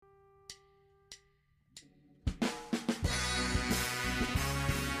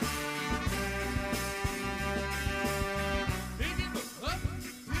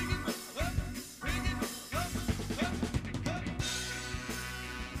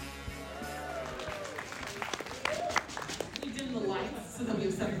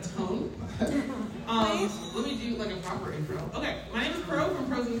intro. Okay, my name is Pro from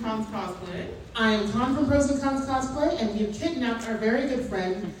Pros and Cons Cosplay. I am Tom from Pros and Cons Cosplay, and we've kidnapped our very good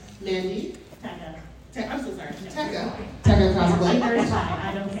friend, Mandy. I'm so sorry. Tekka Cosplay. It's fine,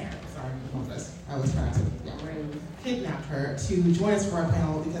 I don't care. Sorry, I was trying to kidnap her to join us for our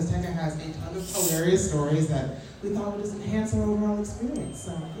panel because Tekka has a ton of hilarious stories that we thought would just enhance our overall experience.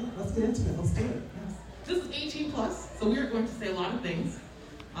 So yeah, let's get into it. Let's do it. Yes. This is 18 plus, so we are going to say a lot of things,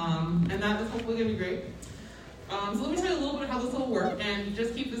 and that is hopefully going to be great. So let me tell you a little bit how this will work, and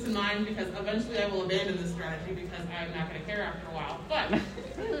just keep this in mind because eventually I will abandon this strategy because I'm not going to care after a while. But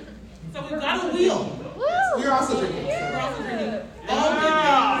so we've got a wheel. You're also drinking. We're also drinking. All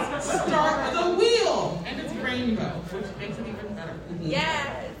good things start with a wheel, and it's rainbow, which makes it even better.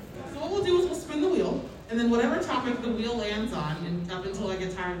 Yes. So what we'll do is we'll spin the wheel, and then whatever topic the wheel lands on, and up until I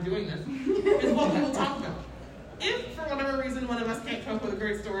get tired of doing this, is what we will talk about. If, for whatever reason, one of us can't come up with a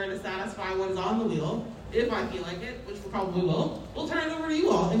great story to satisfy what is on the wheel, if I feel like it, which we probably will, we'll turn it over to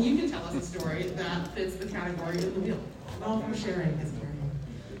you all, and you can tell us a story that fits the category of the wheel. All for sharing is caring.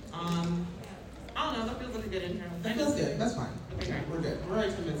 I don't know, that feels like a good intro. That feels good. That's fine. Okay, We're good. We're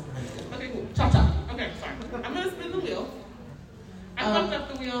already 10 minutes behind schedule. okay, cool. Chop chop. Okay, sorry. I'm going to spin the wheel. I fucked up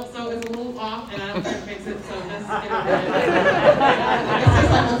the wheel, so it's a little off, and I don't care to fix it, so just get it right. It's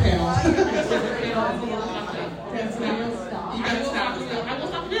just like the panel. It's a little off. You gotta stop the wheel. I will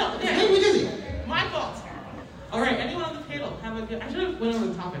stop the wheel. Hey, Okay. we dizzy. My fault. All right, anyone on the panel have a good... I should have went over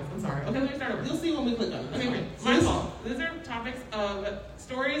the topics. I'm sorry. Okay, let me start over. You'll see when we click on it. Okay, wait. My fault. These are topics of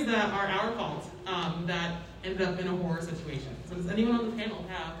stories that are our fault that ended up in a horror situation. So does anyone on the panel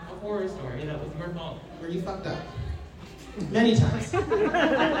have a horror story that was your fault? Where you fucked up. Many times.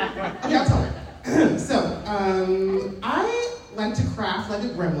 Okay, I'll tell her. So, I like to craft like a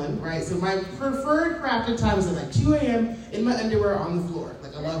gremlin, right? So my preferred crafting time is at like 2 a.m. in my underwear on the floor.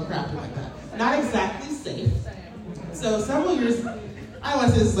 Like, I love crafting like that. Not exactly safe. So several years, I want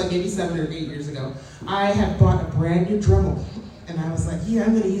to say this is like maybe 7 or 8 years ago, I had bought a brand new Dremel. And I was like, yeah,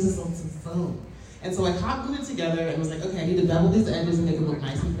 I'm going to use this on some foam. And so I hot glued it together and was like, okay, I need to bevel these edges and make it look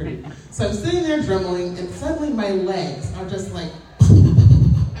nice and pretty. So I'm sitting there dremeling, and suddenly my legs are just like,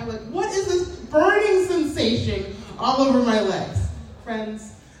 I'm like, what is this burning sensation all over my legs?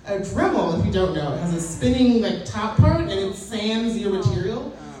 Friends, a Dremel, if you don't know, has a spinning like top part and it sands your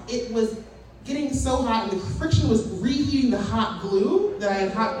material. It was getting so hot and the friction was reheating the hot glue that I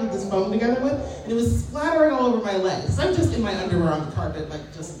had hot glued this foam together with, and it was splattering all over my legs. So I'm just in my underwear on the carpet,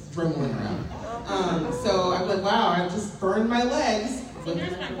 like just dremeling around. So I'm like, wow, I just burned my legs. So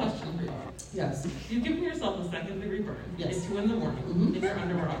here's my question for you. Yes. You've given yourself a second-degree burn. Yes. It's 2 in the morning in your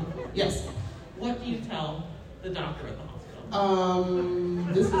underwear on the floor. Yes. What do you tell the doctor at the hospital?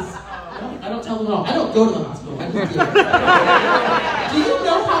 This is, I don't tell them at all. I don't go to the hospital. I just do it. Do you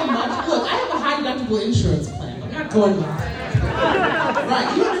know how much? Look, I have a high deductible insurance plan. I'm not going to the hospital. Right,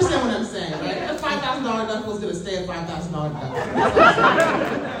 you understand what I'm saying, right? That $5,000 deductible is going to stay at $5,000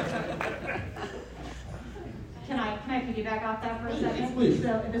 deductible. Can I piggyback off that for a second? Please.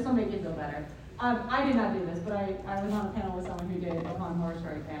 So this will make you feel better. I did not do this, but I was on a panel with someone who did a Con Horror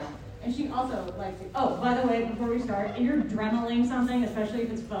Story panel. And she also likes to, oh, by the way, before we start, if you're dremeling something, especially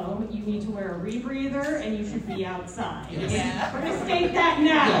if it's foam, you need to wear a rebreather and you should be outside. Yes. Yeah. We're gonna state that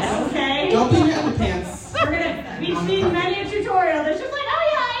now, Yes. okay? Don't be in your underpants. We're gonna be seeing many a tutorial that's just like, oh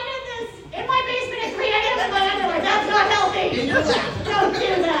yeah, I did this in my basement at 3 a.m. in my underwear. That's not healthy. In your lap. Don't do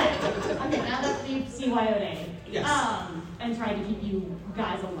that. Okay, now let's leave CYOA. Yes. And try to keep you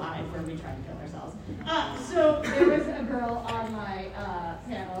guys alive where we try to kill ourselves. So there was a girl on my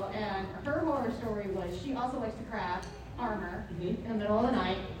panel, and her horror story was she also likes to craft armor in the middle of the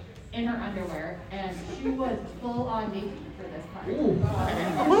night in her underwear, and she was full on naked for this part. She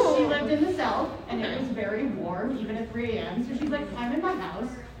lived in the South, and it was very warm, even at 3 a.m. So she's like, I'm in my house,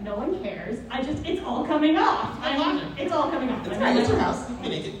 no one cares. It's all coming off. It's all coming off. It's right at your house. Be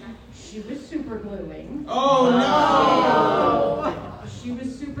naked. She was super gluing. Oh no! She was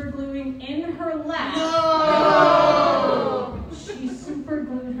super gluing in her lap. No! She super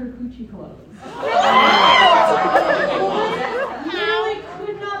glued her coochie clothes. Literally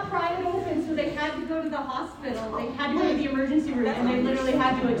could not pry it open, so they had to go to the hospital. They had to go to the emergency room, and they literally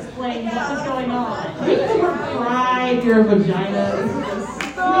had to explain what was going on. You fried your vagina.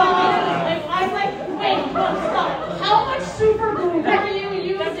 I'm like, wait, stop. How much super glue were you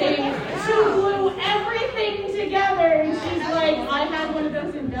using to glue everything together? And she's like, I had one of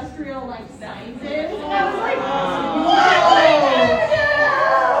those industrial like sizes. And I was like, what did you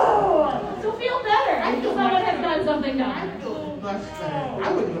do? So feel better. I feel someone has done something done. I feel much better.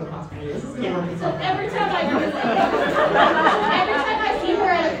 I wouldn't go to the hospital. This is gonna work So itself out. every time I see her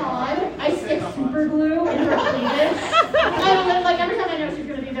at a con, I stick super glue in her cleavage. like every time I know she's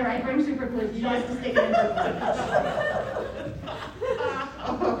gonna be there, I bring super glue just to stick it in her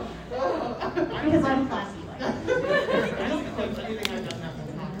because I'm classy. Like. I don't think anything I've done that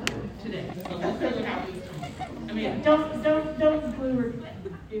was not today. So we'll see what happens tomorrow. I mean, Yeah, don't glue or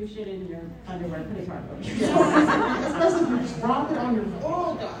do shit in your underwear. Put a cardboard. Especially if you drop it on your.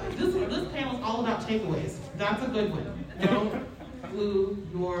 oh god, this panel's all about takeaways. That's a good one. Don't glue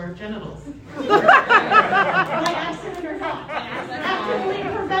your genitals. By accident or not. Actively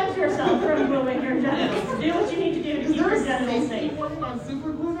prevent yourself from gluing your genitals. Do what you need to do to keep your genitals safe. On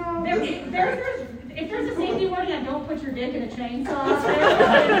super glue now? If there's a safety warning on don't put your dick in a chainsaw,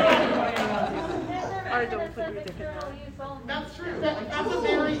 Or don't put your dick in there. That's true. That's a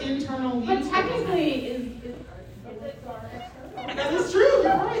very internal use. but technically is That is true.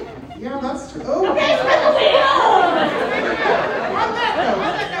 You're right. Yeah, that's true. Oh. okay, spin the wheel! On that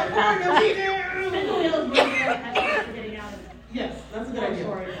Spin the wheel is really good at getting out of Yes, that's a good idea.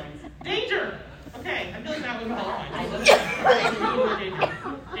 story points. Danger! Okay, I feel like that would qualify.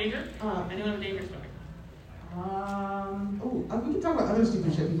 Danger? Anyone have a danger story? we can talk about other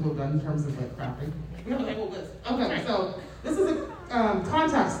stupid shit people have done in terms of like crafting. We have a whole list. Okay, so this is a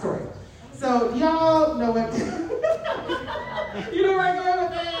contact story. So y'all know what? You know where I'm going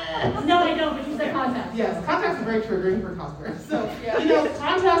with this? No, I don't, but you said contact. Yes, contacts are very triggering for cosplayers. So you know,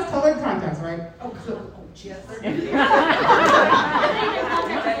 contacts, colored contacts, right? I think that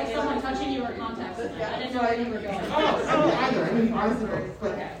contact is like someone touching you or contacts. I didn't know where you were going. I don't either. I mean, honestly, both.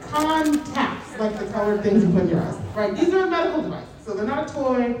 But contacts, like the colored things you put in your eyes, right? These are a medical device, so they're not a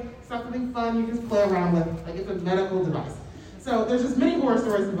toy. It's not something fun you can just play around with. Like it's a medical device. So there's just many horror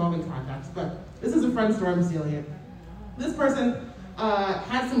stories involving contacts, but this is a friend story I'm stealing it. This person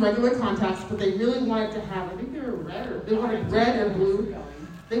had some regular contacts, but they really wanted to have, I think they were red or they wanted red or blue.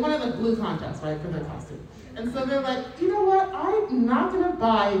 They wanted like blue contacts, right, for their costume. And so they're like, you know what? I'm not gonna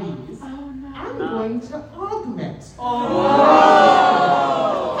buy these. I'm going to augment. I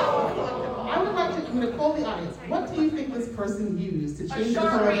would like to, I'm gonna poll the audience. What do you think this person used to change the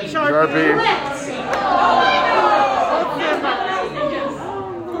color of their Sharpie.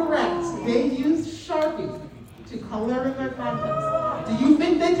 Correct. They used Sharpie to color in their contacts. Do you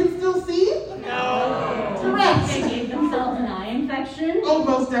think they can still see? No. Correct. They gave themselves an eye infection. Oh,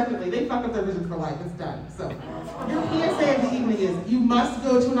 most definitely. They fuck up their vision for life. It's done. So, your PSA of the evening is you must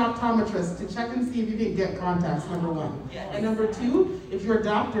go to an optometrist to check and see if you can get contacts, number one. And number two, if your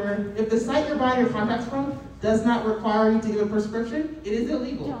doctor, if the site you're buying your contacts from does not require you to give a prescription, it is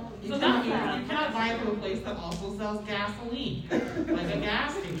illegal. So that means you cannot buy it from a place that also sells gasoline, like a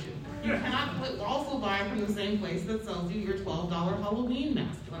gas station. You cannot also buy from the same place that sells you your $12 Halloween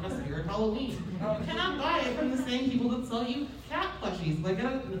mask, like a Spirit Halloween. You cannot buy it from the same people that sell you cat plushies, like at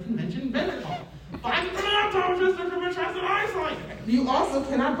a convention vendor hall. Buy them from an optometrist or from a trusted eyesight. You also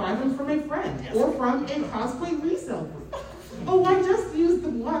cannot buy them from a friend or from a cosplay resale group. Oh, I just used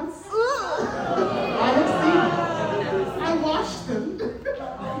them once. I have seen them. I washed them.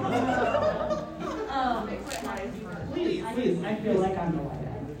 Please. I feel like I'm the white guy.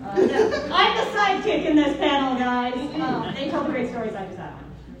 I'm the sidekick in this panel, guys. They tell the great stories I just had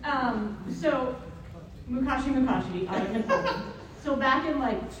on. So, Mukashi, out of Nepal. So back in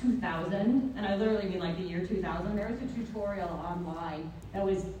like 2000, and I literally mean like the year 2000, there was a tutorial online that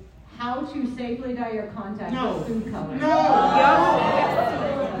was how to safely dye your contacts with food coloring. The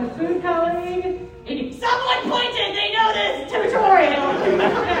food coloring. Someone pointed. They know this tutorial.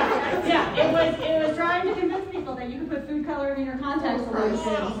 It was trying to convince people that you could put food coloring in your contact solution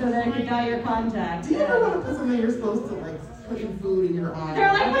so that it could dye your contacts. Do you ever want to put something you're supposed to like put in food in your eye?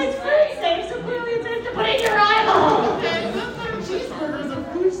 They're like, but it's food safe, so clearly it's safe to put in your eyeball. Okay, let's learn cheeseburgers are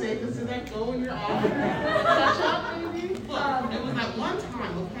food safe. Does that go in your eye? Ketchup, maybe? Look, it was that one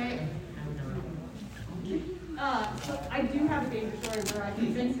time, okay? So I do have a danger story where I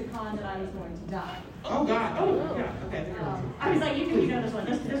convinced the con that I was going to die. Oh, God. Oh, yeah. Okay. I was like, you know this one.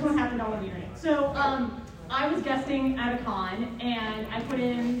 This one happened all on the internet. So I was guesting at a con, and I put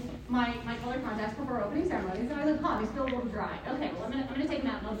in my colored contacts before opening ceremonies, and I was like, con, these feel a little dry. Okay, well, I'm gonna take them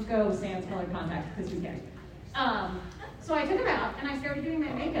out, and I'll just go sans colored contacts, because who cares? So I took them out, and I started doing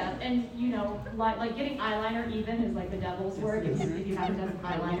my makeup, and you know, like getting eyeliner even is like the devil's work. If you haven't done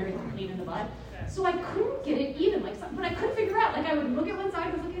eyeliner, it's a pain in the butt. So I couldn't get it even, but I couldn't figure out. Like I would look at one side,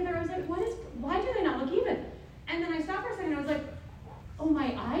 I was looking at the other, I was like, why do they not look even? And then I stopped for a second, and I was like, oh,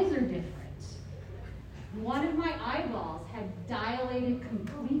 my eyes are different. One of my eyeballs had dilated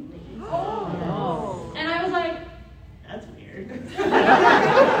completely. Oh. And I was like, that's weird. So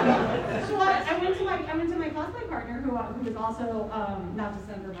I went to my cosplay partner, who was also, not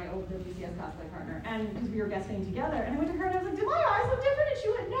December, my old WCS cosplay partner, and because we were guesting together, and I went to her and I was like, do my eyes look different? And she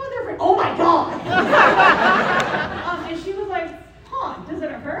went, no, they're different. Oh my God! And she was like, huh, does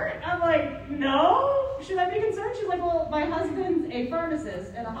it hurt? I'm like, no, should I be concerned? She's like, well, my husband's a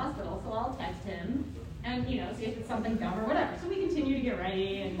pharmacist at a hospital, so I'll text him and, see if it's something dumb or whatever. So we continue to get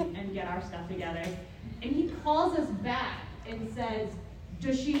ready and get our stuff together. And he calls us back and says,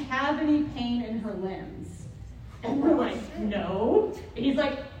 does she have any pain in her limbs? And we're like, no. And he's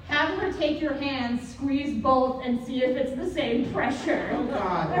like, have her take your hands, squeeze both, and see if it's the same pressure. Oh,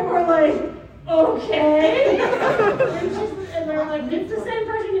 God. And we're like, okay. And they're like, it's the same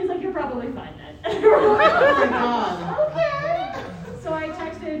pressure. And he's like, you're probably fine then. And we're like, Oh, my God. okay. So I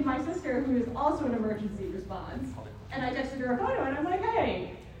texted my sister, who is also an emergency response, and I texted her a photo, and I'm like,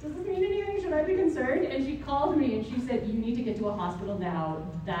 hey, does this mean anything? Should I be concerned? And she called me and she said, you need to get to a hospital now.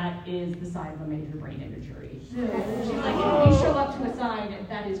 That is the sign of a major brain injury. She's like, if we show up to a sign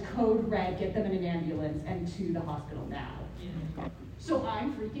that is code red, get them in an ambulance and to the hospital now. So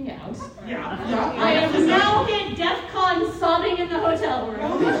I'm freaking out. Yeah. I am now hit DEFCON sobbing in the hotel room.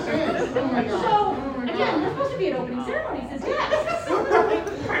 Holy shit. Oh, my God. So, again, we're supposed to be at opening ceremonies, says yes.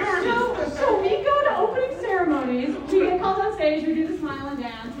 So we go to opening ceremonies, we get called on stage, we do the smile and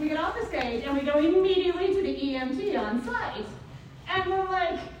dance, we get off the stage, and we go immediately to the EMT on site. And we're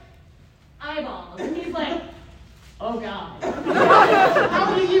like, eyeballs. And he's like, oh God. How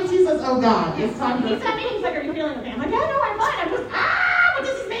many EMT says, oh, God? It's time He's at me, he's like, are you feeling okay? I'm like, yeah, no, I'm fine. I'm just, what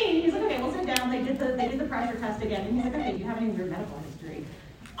does this mean? He's like, okay, we'll sit down. They did the pressure test again. And he's like, okay, do you have any weird medical history?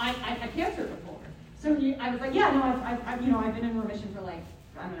 I've had cancer before. So I was like, yeah, no, I've been in remission for like,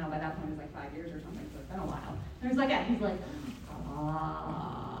 I don't know, by that point it was like 5 years or something, so it's been a while. And he's like, yeah, he's like,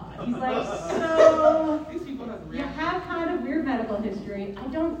 he's like, so These people have you real. have kind of weird medical history. I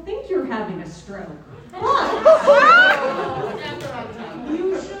don't think you're having a stroke. But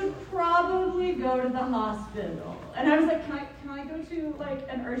you should probably go to the hospital. And I was like, can I go to like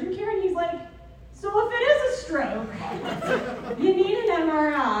an urgent care? And he's like, so if it is a stroke, you need an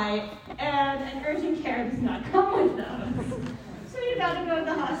MRI, and an urgent care does not come with those. So you gotta go to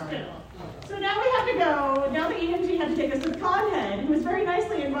the hospital. So now we have to go, now the EMT had to take us to the con head, who was very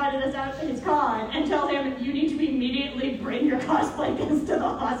nicely invited us out to his con, and tell him, you need to immediately bring your cosplay guest to the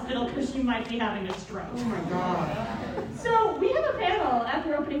hospital because she might be having a stroke. Oh, my God. So we have a panel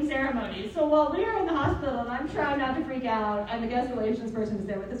after opening ceremonies. So while we are in the hospital, and I'm trying not to freak out, and the guest relations person is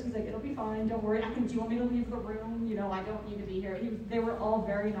there with us, he's like, it'll be fine, don't worry. Do you want me to leave the room? I don't need to be here. They were all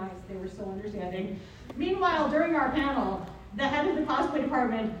very nice. They were so understanding. Meanwhile, during our panel, the head of the cosplay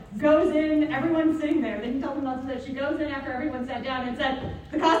department goes in, everyone's sitting there. They didn't tell them not to sit. She goes in after everyone sat down and said,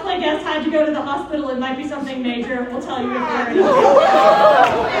 the cosplay guest had to go to the hospital. It might be something major. We'll tell you if they're in.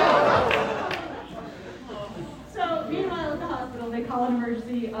 So, meanwhile at the hospital, they call an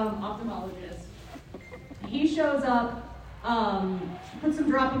emergency ophthalmologist. He shows up, puts some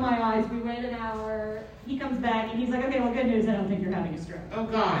drop in my eyes. We wait an hour. He comes back and he's like, okay, well, good news. I don't think you're having a stroke. Oh,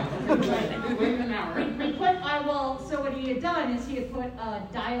 God. Wait an hour. So what he had done is he had put a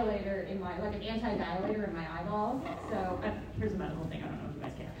dilator in like an anti-dilator in my eyeball. So, here's a medical thing, I don't know if you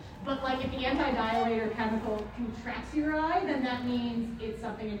guys care. But like if the anti-dilator chemical contracts your eye, then that means it's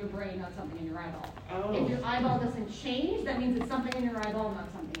something in your brain, not something in your eyeball. Oh. If your eyeball doesn't change, that means it's something in your eyeball,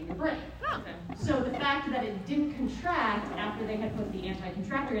 not something in your brain. Okay. So the fact that it didn't contract after they had put the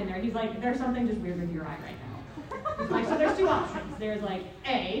anti-contractor in there, he's like, there's something just weird with your eye right now. He's like, so there's two options. There's like,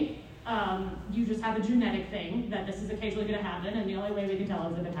 A, you just have a genetic thing that this is occasionally going to happen, and the only way we can tell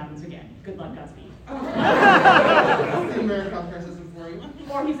is if it happens again. Good luck, Godspeed. That's the American healthcare system for you.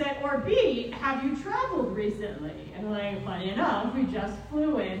 Or he said, or B, have you traveled recently? And like, funny enough, we just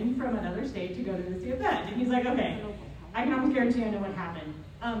flew in from another state to go to this event. And he's like, okay, I can almost guarantee I know what happened.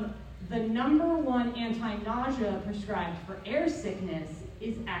 The #1 anti-nausea prescribed for air sickness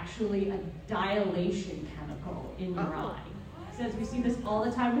is actually a dilation chemical in your eye. He says we see this all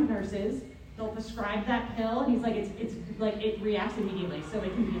the time with nurses. They'll prescribe that pill, and he's like, it's like it reacts immediately. So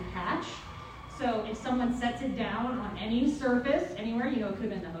it can be a patch. So if someone sets it down on any surface, anywhere, it could have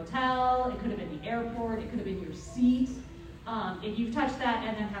been the hotel, it could have been the airport, it could have been your seat. If you've touched that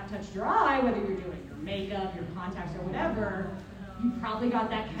and then have touched your eye, whether you're doing your makeup, your contacts, or whatever, you probably got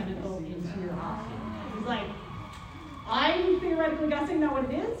that chemical into your eye. He's like, I'm theoretically guessing that what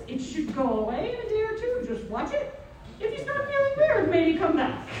it is. It should go away in a day or two. Just watch it. If you start feeling weird, maybe come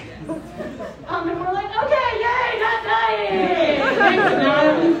back. And we're like, okay, yay, not dying. Now I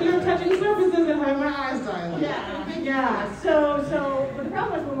only fear touching surfaces and having my eyes dilated. Yeah. So, but the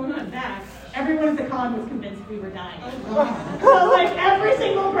problem was when we went back, everyone at the con was convinced we were dying. So like every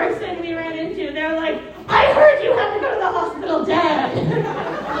single person we ran into, they're like, I heard you have an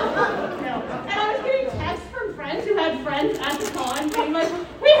friends at the con being like,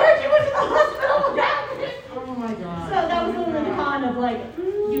 we heard you went to the hospital, what's happening? Oh my god. So that was literally the con of like,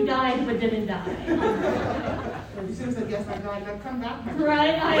 you died but didn't die. You should have said, yes, I died, now come back, my friend.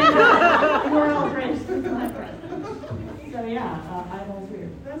 Right? I know. We're all rich with my friends. So yeah, eyeballs weird.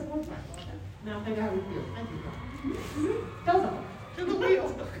 That's one fact. Now think how we feel. Thank you. Goes on. To the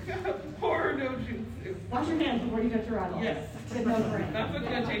wheel. Horror no jutsu. Wash your hands before you touch your eyeballs. Yes. Get no brain. That's a good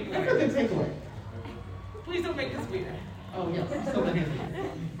That's a takeaway. good takeaway. Please don't make this weird. Oh, yes. So that is it.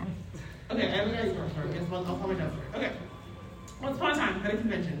 Okay, I have a great story. Guess what? I'll tell my death story. Okay. Once upon a time, at a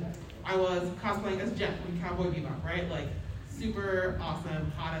convention, I was cosplaying as Jet from Cowboy Bebop, right? Like, super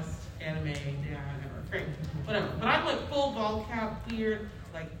awesome, hottest anime ever. Great. Whatever. But I'm like full ball cap, beard,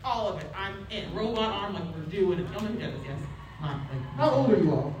 like all of it. I'm in. Robot arm, like we're doing it. Don't know who Jet is, yes. Not like. How old are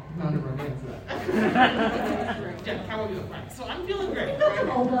you all? No, never mind. Answer that. Jet, Cowboy Bebop, right? So I'm feeling great, There's right? an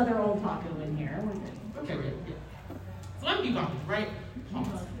other old taco in here. We're good. Okay, great. Yeah. So I'm bebopping, right?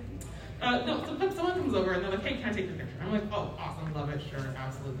 Pause. No, so someone comes over and they're like, hey, can I take your picture? I'm like, oh, awesome, love it, sure,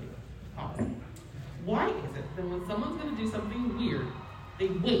 absolutely. Pause. Why is it that when someone's gonna do something weird, they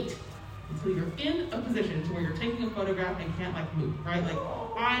wait until you're in a position to where you're taking a photograph and can't like move, right? Like,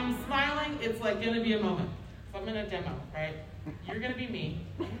 I'm smiling, it's like gonna be a moment. So I'm in a demo, right? You're gonna be me.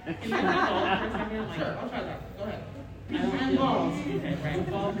 Can you do ball for a second? Like, I'll try that, go ahead. And balls. Okay, right,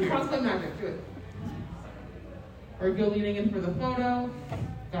 ball here. Crossplay magic, do it. Or go leaning in for the photo,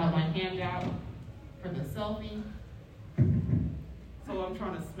 got my hand out for the selfie. So I'm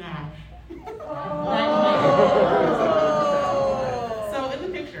trying to smash. So in the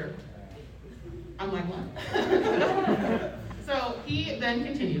picture, I'm like, what? So he then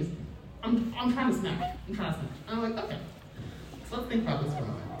continues, I'm trying to smash. I'm trying to smash. And I'm like, okay. So let's think about this for a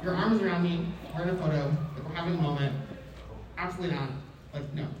moment. Your arms around me, we're in a photo, like we're having a moment. Absolutely not.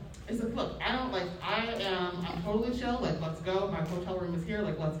 Like, no. It's like, look, I'm totally chill, like, let's go. My hotel room is here,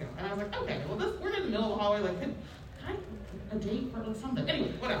 like, let's go. And I was like, okay, well, we're in the middle of the hallway, like, can I, a date or something?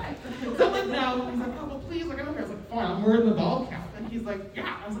 Anyway, whatever. So I'm like, no. He's like, oh, well, please, like, I don't care. I was like, fine, I'm wearing the ball cap. And he's like,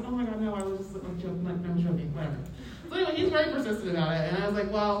 yeah. I was like, oh my God, no, I was just, like, joking, like, I'm joking, whatever. So anyway, he's very persistent about it. And I was like,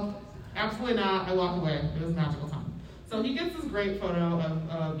 well, absolutely not. I walked away. It was a magical time. So he gets this great photo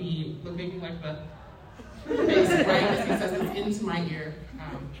of me making, like, the face, right, as he says it's into my ear.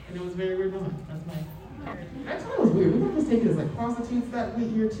 And it was a very weird moment. That's my. I thought it was weird. We got this taken as like prostitutes that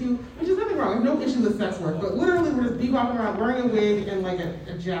week here too, which is nothing wrong. I have no issue with sex work, but literally we're just bebopping around wearing a wig and like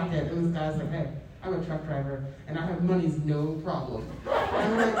a jacket, and this guy's like, hey, I'm a truck driver and I have money's no problem. And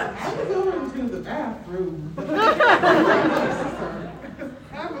I'm like, I'm going to the bathroom.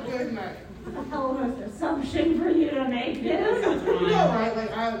 Have a good night. Almost assumption for you to make this. You know, right?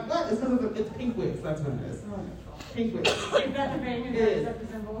 Like, it's because it's pink wigs. That's what it is. Pink wigs. Is that the thing? It is. Is that the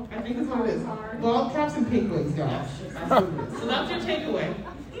symbol? I think that's what it is. Ball caps and pink wigs, guys. That's what it is. So that's your takeaway.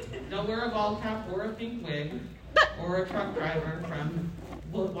 Don't wear a ball cap or a pink wig or a truck driver from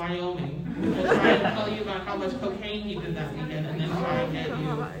Wyoming. We'll try and tell you about how much cocaine he did that weekend and then try and get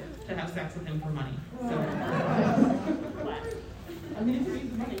you to have sex with him for money. So, I mean, if you need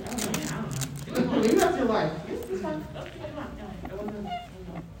the money, I don't know. Maybe that's your life. It's fine. That's what I want. It wasn't,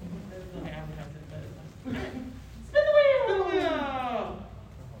 okay, advertise it, but spin the wheel! Spin the wheel!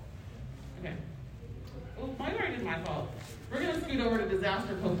 Okay. Well, mine already is my fault. We're going to scoot over to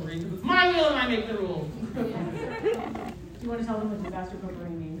disaster potpourri because it's my wheel and I make the rules. You want to tell them what disaster potpourri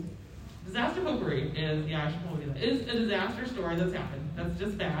means? Disaster potpourri is, yeah, I should probably do that, is a disaster story that's happened. That's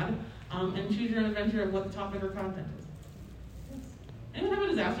just bad. And choose your own adventure of what the topic or content is. Anyone have a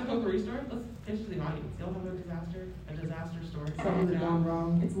disaster potpourri story? Let's pitch to the audience. Y'all have a disaster story? Something's gone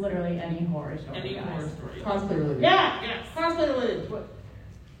wrong. It's literally any horror story. Any guys. horror story. Cosplay related. Yeah! Yes. Cosplay related.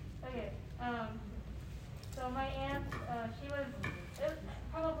 Okay, so my aunt, it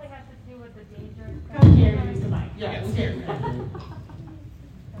probably has to do with the danger. Come here, use the mic. Yeah, Yes. it's here. Okay.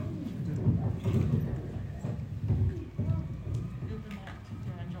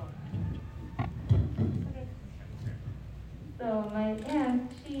 So my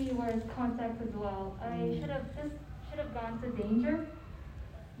aunt, she wears contacts as well. I should have gone to danger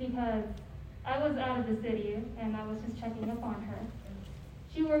because I was out of the city and I was just checking up on her.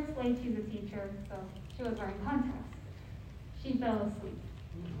 She works late, she's a teacher, so she was wearing contacts. She fell asleep.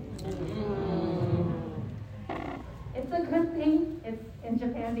 It's a good thing it's in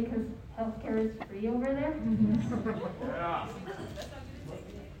Japan because healthcare is free over there.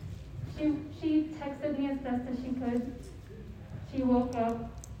 She texted me as best as she could. She woke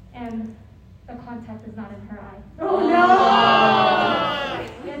up and the contact is not in her eye. Oh no!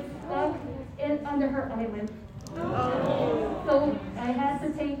 It's stuck under her eyelid. So I had to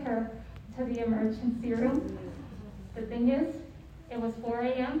take her to the emergency room. The thing is, it was 4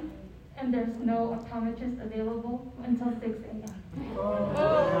 a.m. and there's no optometrist available until 6 a.m.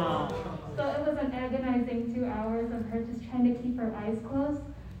 So it was an agonizing 2 hours of her just trying to keep her eyes closed.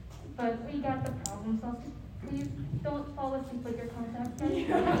 But we got the problem solved. Please don't fall asleep with your contacts.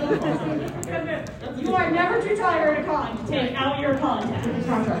 You are never too tired to take out your contacts. Get the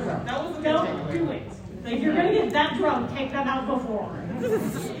contacts out. That was a good Don't takeaway. do it. If you're going to get that drunk, take them out before.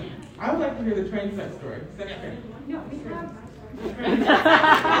 I would like to hear the train set story. Is that okay? No, we have.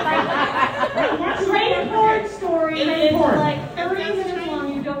 Train porn story is porn. like 30 minutes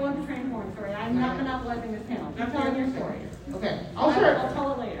long. You don't want the train porn story. I'm not monopolizing this panel. Keep telling your story. Okay, I'll share. I'll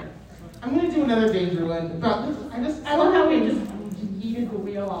tell it later. I'm going to do another danger one about this. I love how we just yeeted the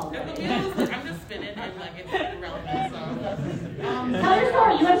wheel off. No, the wheel is like, I'm just spinning and like it's irrelevant. So, Tell your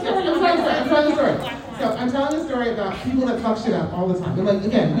story. You have to tell I'm your telling the story. So I'm telling a story about people that fuck shit up all the time. They're like,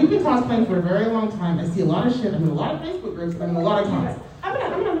 again, we've been cosplaying for a very long time. I see a lot of shit. I'm in a lot of Facebook groups. I'm in a lot of cons. I'm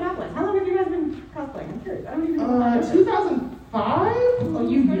gonna monopolize. How long have you guys been cosplaying? I'm curious. I don't even know. 2005? Oh,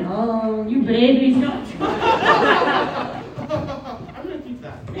 you young, you babies. No. I'm gonna keep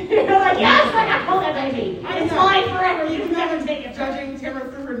that. You're like, yes, like I call that baby. It's mine forever. You can never take it. Judging Tamara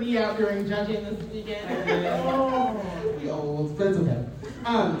threw her knee out during judging this weekend. The old, but it's okay.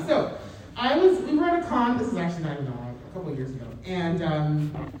 So we were at a con. This is actually not even a couple of years ago, and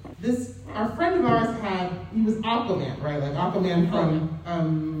our friend of ours he was Aquaman, right? Like Aquaman from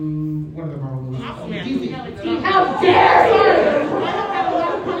one of the Marvel movies. Aquaman. DC. How dare you? I don't have a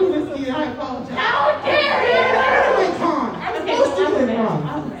lot of money whiskey, and I apologize. How dare you? Con. I was supposed to be con.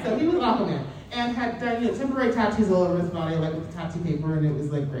 Aquaman. So he was Aquaman, and had done temporary tattoos all over his body, like with the tattoo paper, and it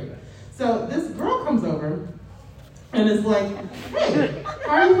was like great. So this girl comes over and is like, "Hey,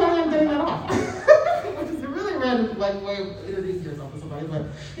 how are you planning on getting that off?" Which is a really random way of introducing yourself to somebody. But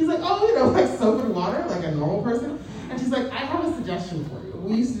he's like, "Oh, like soap and water, like a normal person." And she's like, "I have a suggestion for you.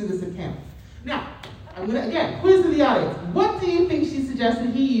 We used to do this at camp." Now, I'm gonna again quiz to the audience. What do you think she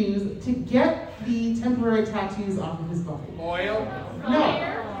suggested he use to get the temporary tattoos off of his body? Oil.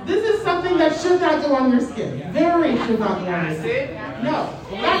 No. This is something that should not go on your skin. Very should not go on your skin. No.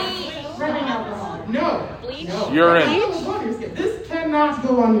 Rubbing alcohol. No. Bleach? No. Urine. That will go on your skin. This cannot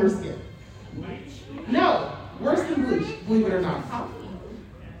go on your skin. No. Worse than bleach, believe it or not.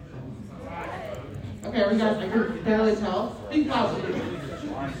 Okay, are you guys, I can barely tell. Speak loudly.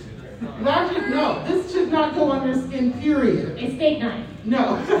 Logic, no. This should not go on your skin, period. A steak knife.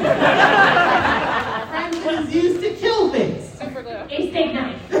 No. Friend is used to kill things. A steak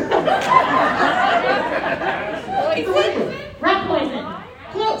knife. It's a liquid. Rat poison.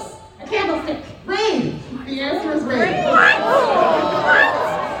 Close. A candlestick. Rain. The answer is rain.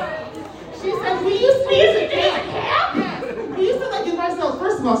 She said we used to do it at camp. Yes. We used to give ourselves,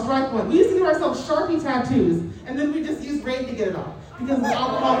 first of all, strike one. We used to give ourselves Sharpie tattoos, and then we just used rain to get it off because of the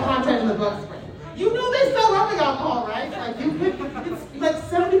alcohol content in the bug spray. You know they sell rubbing alcohol, right? It's like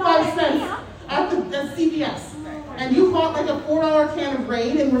 75 cents at CVS. And you bought like a $4 can of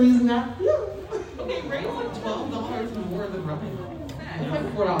Rain and we're using that? Yeah. Okay, Rain's like $12 more than rubbing. It's like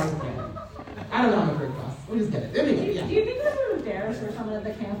 $4 a can. I don't know how much Rain costs. We'll just get it. Anyway, yeah. Do you think this was embarrassed or someone at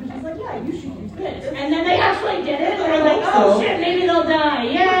the camp? And she's like, yeah, you should use this. And then they actually did it. And they're like, oh shit, maybe they'll die.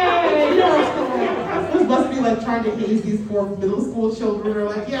 Yay! This must be like trying to haze these poor middle school children. Or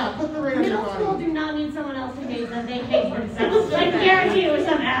like, yeah, put the Rain on your Middle school body. do not need someone else to haze them. They haze themselves. I guarantee it was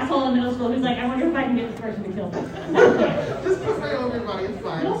some asshole in middle school who's like, I wonder if I can get this person to kill them. Just put Rain over your body. It's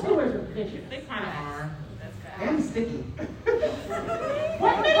fine. Middle schoolers are vicious. They kind of are. And sticky.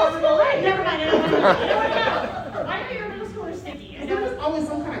 What middle schooler? Never mind. I don't want to know. Why are your middle schoolers sticky? There's just always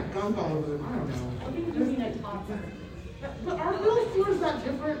some kind of gunk all over them. I don't know. I think you're using a toxin. But are middle schoolers that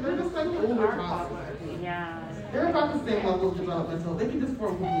different? They're just like older toddlers. Yeah. They're about the same level of developmental. They can just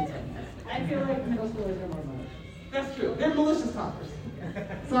form complete sentences. I feel like middle schoolers are more malicious. That's true. They're malicious toddlers.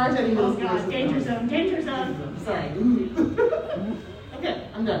 Sorry to any middle Oh schoolers. god, danger zone, danger zone. Sorry. Okay,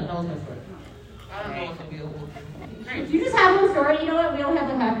 I'm done. That was my story. I don't know if it'll be a whole thing. Great. You just have one story. You know what? We only have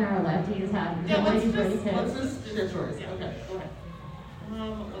like half an hour left. You just have. Yeah, let's just share stories. Okay, go ahead.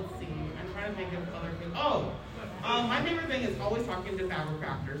 Let's see. I'm trying to think of other things. My favorite thing is always talking to fabric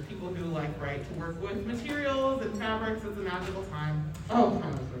crafters, people who like to work with materials and fabrics. It's a magical time. Oh,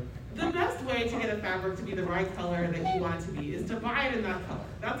 kind of. The best way to get a fabric to be the right color that you want it to be is to buy it in that color.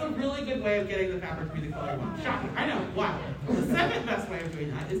 That's a really good way of getting the fabric to be the color you want. Shocking, I know, wow. The second best way of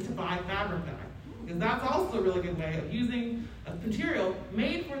doing that is to buy fabric dye. Because that's also a really good way of using a material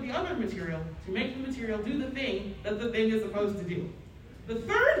made for the other material to make the material do the thing that the thing is supposed to do. The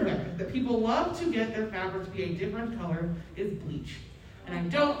third way that people love to get their fabric to be a different color is bleach. And I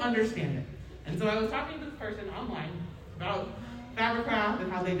don't understand it. And so I was talking to this person online about fabric craft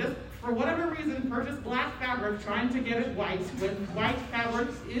and how they just, for whatever reason, purchased black fabric trying to get it white when white fabric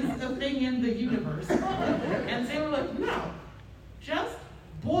is a thing in the universe. And they were like, no, just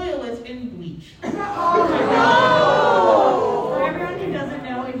boil it in bleach. Oh my God. For everyone who doesn't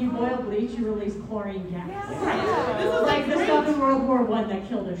know, if you boil bleach, you release chlorine gas. Right. This is Like the stuff in World War I that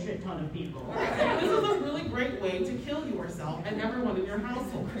killed a shit ton of people. This is a really great way to kill yourself and everyone in your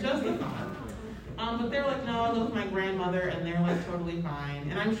household. Just a thought. But they're like, no, I live with my grandmother, and they're like totally fine.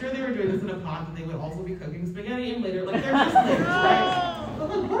 And I'm sure they were doing this in a pot that they would also be cooking spaghetti in later. Like they're just things, right? But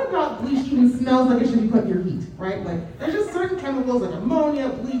like, what about bleach even smells like it should be put in your heat, right? Like, there's just certain chemicals like ammonia,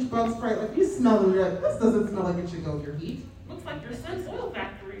 bleach, bug spray. Like, you smell them, you're like, this doesn't smell like it should go in your heat. Looks like your Sense Oil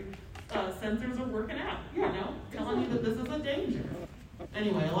Factory sensors are working out, you know, telling you that this is a danger.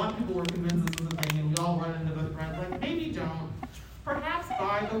 Anyway, a lot of people were convinced this was a thing, and we all run into the thread like, maybe don't. Perhaps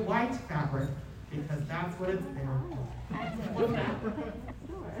buy the white fabric, because that's what it's there for. What's that?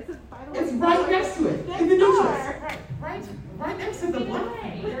 It's right next to it, in the nutrients. Right next to the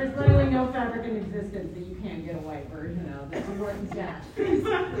black. There's literally no fabric in existence that you can't get a white version of. That's more exact.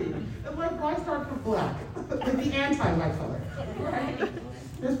 Exactly. And like, why start with black? Like the anti-white color. Right.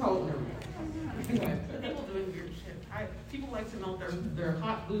 There's probably no Anyway, people doing weird shit. People like to melt their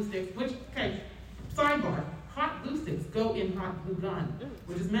hot glue sticks, which, okay, sidebar, hot glue sticks go in hot glue gun,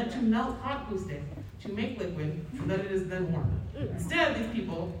 which is meant to melt hot glue stick to make liquid so that it is then warm. Instead, these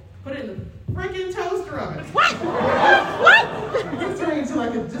people put it in the freaking toaster oven. What? It's turning into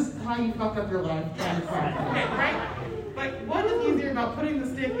like just how you fucked up your life. Right? Like, what is easier about putting the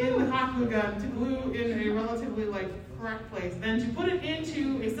stick in the hot glue gun to glue in a relatively correct place than to put it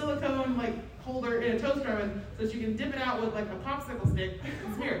into a silicone holder in a toaster oven so that you can dip it out with a popsicle stick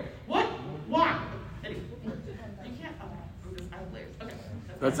and smear it? What? Why? Anyway, you can't. Okay, I have layers. Okay.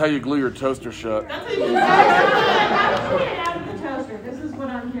 That's how you glue your toaster shut. That's how you glue. How do you get it out of the toaster? This is what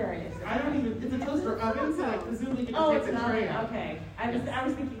I'm curious. I don't even, it's a toaster oven, so presumably you Oh, can it's take the not. tray out. Okay. I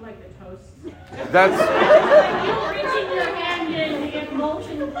was thinking like the toast. That's Like you reaching your hand in to get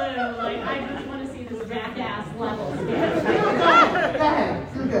emulsion glue. Like I just want to see this jackass level. Go ahead,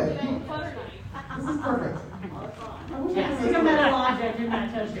 you're good. This is perfect. Yeah, stick a metal object in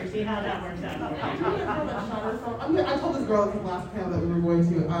that toaster. See how that works out. I told this girl at the last panel that we were going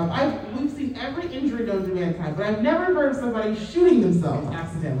to. We've seen every injury known to mankind, but I've never heard of somebody shooting themselves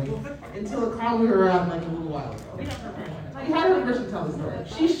accidentally until a call we were at a little while ago. We had her permission to tell the story.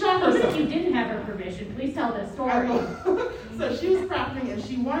 She shot Even herself. if you didn't have her permission, please tell this I story. will. So she was crafting and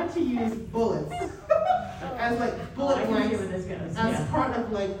she wanted to use bullets as bullet I can see blanks where this goes. as Yeah. part of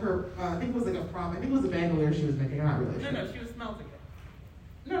her. I think it was a prom. I think it was a bandolier she was making. I'm not really sure. No, she was smelting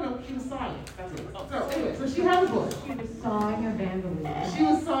it. No, she was sawing it. That's what. So anyway, so she had a bullet. She was sawing a bandolier. She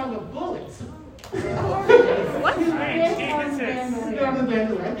was sawing a bullet. What? She grabbed the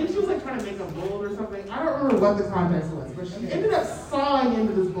bandolier. I think she was trying to make a bullet or something. I don't remember what the context was, but she ended up sawing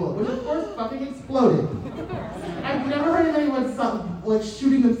into this bullet, which of course fucking exploded. I've never heard of anyone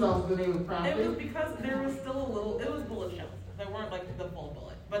shooting themselves in the name of crafting. It was because there was still a little, it was bullet shells. They weren't the full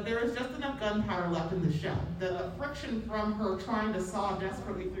bullet. But there was just enough gunpowder left in the shell that the friction from her trying to saw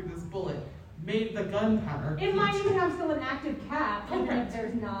desperately through this bullet made the gunpowder. It might even have still an active cap, even Correct. if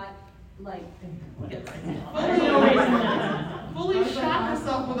there's not, Yes. Fully Fully shot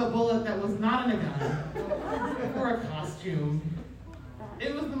herself with a bullet that was not in a gun or a costume.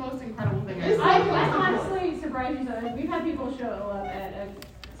 It was the most incredible thing I've I'm honestly surprised you said this. We've had people show up at a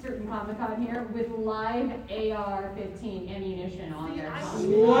certain Comic-Con here with live AR-15 ammunition on their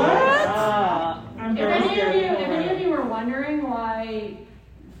costume. What? If any of you were wondering why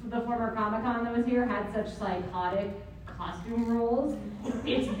the former Comic-Con that was here had such psychotic costume rules,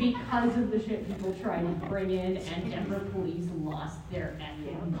 it's because of the shit people tried to bring in and Denver police lost their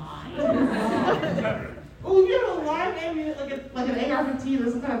effing mind. Oh, you have a live ammunition, like an AR-15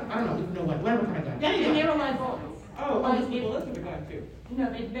 or some kind of, I don't know, you know what, whatever kind of gun. Yeah, and they were live bullets. Oh, the bullets in the gun too. No,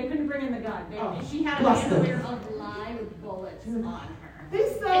 they couldn't bring in the gun. She had a Bless them. bandolier of live bullets on her.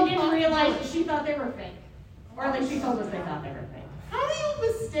 They sell And didn't realize that she thought they were fake. Or at least she told us they thought they were fake. How do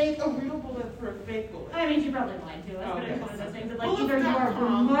you mistake a real bullet for a fake bullet? I mean, she probably lied to us, but Okay. it's one of those things that, either you are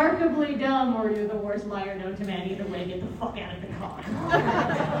remarkably dumb or you're the worst liar known to man. Either way, get the fuck out of the car.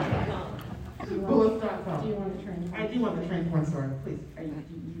 Bullets.com. Do you want to train? I do want the train porn story, please.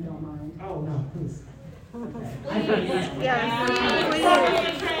 You don't mind? Oh, no, please.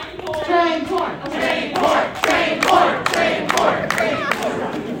 Train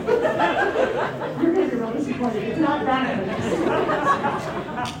You're going to be really disappointed. It's not that.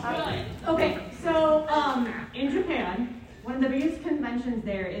 Okay, so in Japan, one of the biggest conventions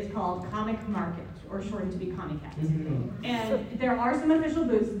there is is called Comic Market, or shortened to be Comiket. And there are some official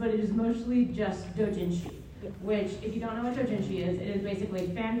booths, but it is mostly just doujinshi, which, if you don't know what doujinshi is, it is basically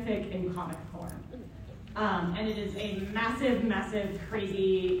fanfic in comic form. And it is a massive, massive,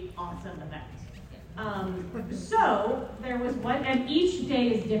 crazy, awesome event. So there was one, and each day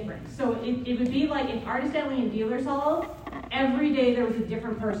is different. So it would be like in Artist Alley and Dealers Hall, every day there was a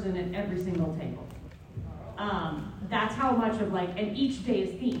different person at every single table. That's how much of like, and each day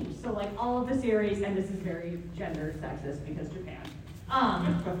is themed. So like all of the series, and this is very gender sexist because Japan.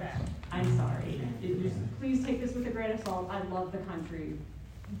 I'm sorry. Please take this with a grain of salt. I love the country,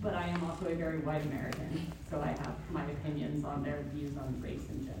 but I am also a very white American, so I have my opinions on their views on race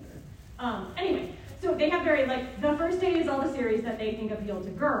and gender. Anyway, so they have very, like, the first day is all the series that they think appeal to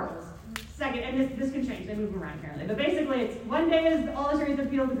girls. Second, and this can change, they move them around apparently, but basically it's one day is all the series that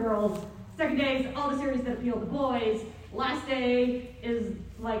appeal to girls, second day is all the series that appeal to boys, last day is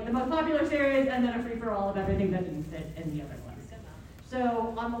like the most popular series, and then a free-for-all of everything that didn't fit in the other ones.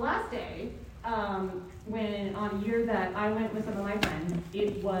 So on the last day, when on a year that I went with some of my friends,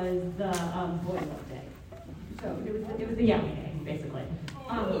 it was the boy love day. So it was the yaoi day, basically.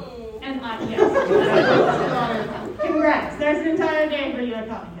 And yes. Congrats, there's an entire day for you at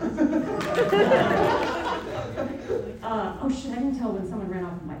Comiket. Oh shit, I didn't tell when someone ran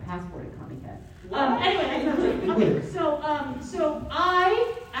off with my passport at Comiket. Anyway, that's not true. So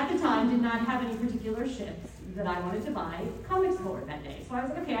I, at the time, did not have any particular ships that I wanted to buy comics for that day. So I was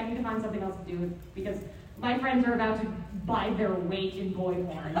like, okay, I need to find something else to do because my friends are about to buy their weight in boy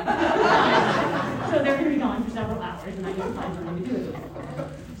porn. So they're going to be gone for several hours, and I need to find something to do with it.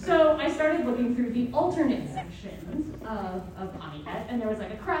 So I started looking through the alternate sections of Comiket, and there was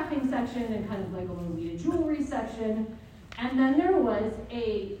like a crafting section and kind of like a Lolita jewelry section, and then there was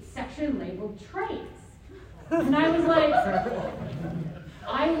a section labeled trades. And I was like,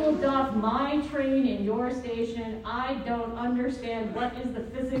 I will dock my train in your station. I don't understand what is the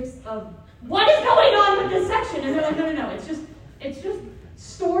physics of what is going on with this section. And they're like, no, it's just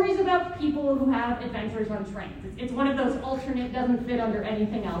stories about people who have adventures on trains. It's one of those alternate, doesn't fit under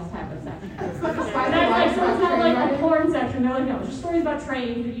anything else type of sections. So it's not like a porn section. They're like, no, it's just stories about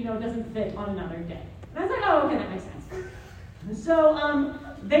trains that doesn't fit on another day. And I was like, oh, okay, that makes sense. So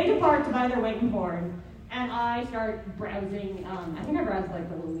they depart to buy their weight in porn. And I start browsing, I think I browsed like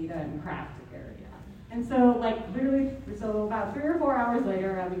the Lolita and craft area. And so like literally, so about 3 or 4 hours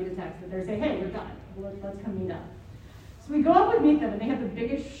later, we get a text that they're saying, hey, we're done, let's come meet up. So we go up and meet them, and they have the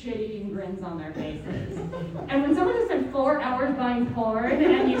biggest shit-eating grins on their faces. And when someone has spent 4 hours buying porn,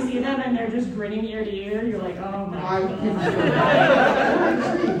 and you see them and they're just grinning ear to ear, you're like, oh my God.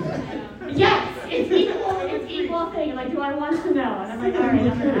 Yes, it's equal thing. Like, do I want to know? And I'm like, all right,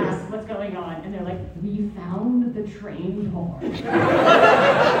 I'm gonna ask what's going on. And they're like, we found the train porn.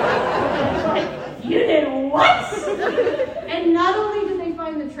 Like, you did what? And not only did they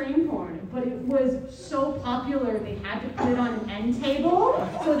find the train porn, but it was so popular they had to put it on an end table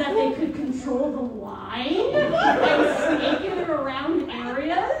so that they could control the line and snake it around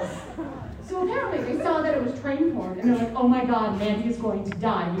areas. So apparently they saw that it was train porn, and they're like, oh my God, Mandy's going to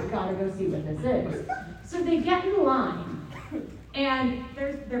die. You've got to go see what this is. So they get in line, and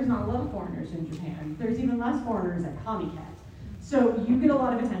there's not a lot of foreigners in Japan. There's even less foreigners at Comiket. So you get a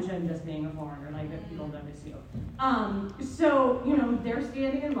lot of attention just being a foreigner, like that people notice you. So, they're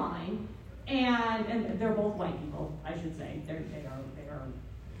standing in line, and they're both white people, I should say. They are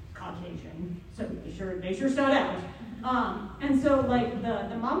Caucasian, so they sure stood out. And so like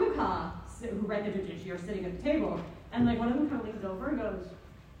the mangaka who read the doujinshi are sitting at the table, and like one of them kind of leans over and goes,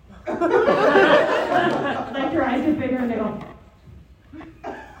 like their eyes get bigger and they go,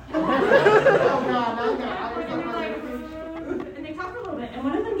 oh God, and they talk for a little bit, and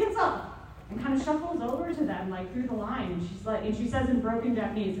one of them gets up and kind of shuffles over to them like through the line, and she's like, and she says in broken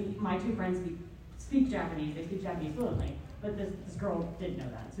Japanese, and my two friends speak Japanese, they speak Japanese fluently, but this girl didn't know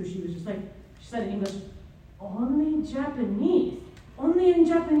that, so she was just like, she said in English, only Japanese. Only in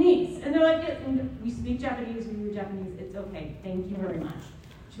Japanese. And they're like, yeah, we speak Japanese, we read Japanese, it's okay, thank you very much.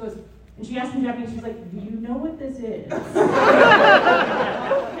 She goes, and she asked in Japanese, she's like, do you know what this is?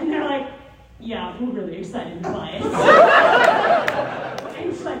 And they're like, yeah, we're really excited to buy it.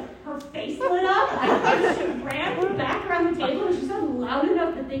 And she's like, her face lit up, and she ran back around the table, and she said loud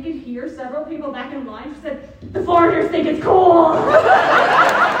enough that they could hear several people back in line. She said, the foreigners think it's cool.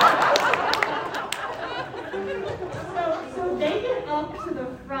 So they get up to the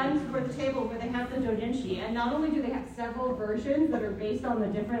front where the table where they have the doujinshi, and not only do they have several versions that are based on the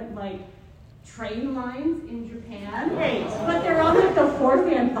different train lines in Japan, but they're on the 4th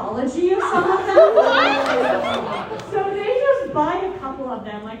anthology of some of them. So they just buy a couple of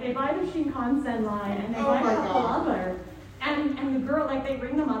them. Like, they buy the Shinkansen line, and they Oh buy my a couple God. other. And the girl, like, they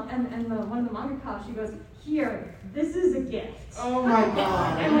ring them up, and one of the mangaka, she goes, here, this is a gift. Oh my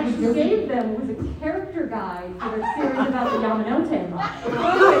God. And what she gave them was a character guide for their series about the Yamanote line.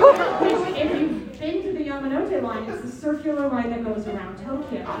 Which, if you've been to the Yamanote line, it's the circular line that goes around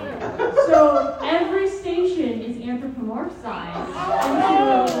Tokyo. So every station is anthropomorphized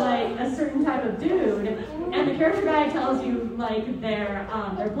into like a certain type of dude, and the character guide tells you like their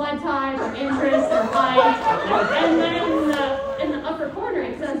blood type, their interests, their height, and then in the upper corner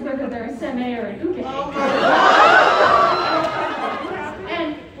it says whether they're a seme or an uke.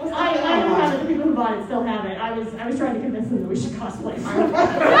 And I don't have it. The people who bought it still have it. I was trying to convince them that we should cosplay.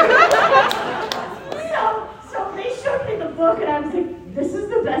 So they showed me the book, and I was like, this is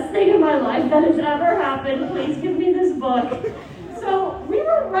the best thing in my life that has ever happened. Please give me this book. So we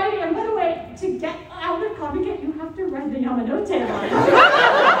were writing, and by the way, to get out of Comiket, you have to ride the Yamanote line.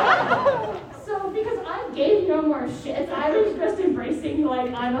 So because I gave no more shit, I was just embracing,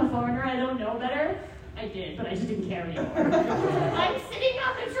 like, I'm a foreigner, I don't know better. I did, but I just didn't care anymore. I'm sitting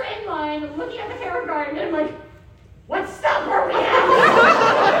on the train line, looking at the hair garden, and I'm like, what stop are we at?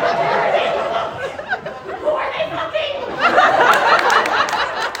 Where are they? Who are they fucking?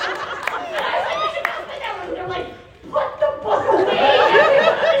 And I was like, we should go sit down. And they're like, put the book away. Everyone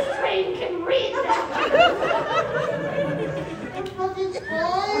on this train can read I'm fucking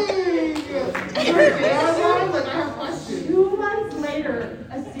crying. Like, I have questions. 2 months later,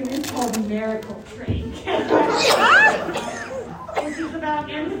 a series called Miracle Train came which is about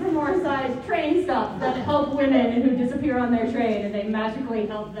anthropomorphized train stuff that help women who disappear on their train, and they magically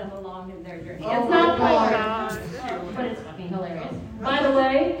help them along in their journey. Oh It's not my boring, but it's fucking hilarious. By the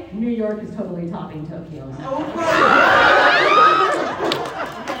way, New York is totally topping Tokyo now. Oh my God.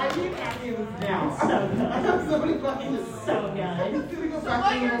 I can't happy with this now. So good. I have somebody fucking It's so good. I'm just gonna go So back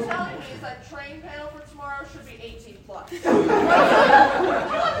what to you're the- telling me is that train panel for tomorrow should be 18 plus. Imagine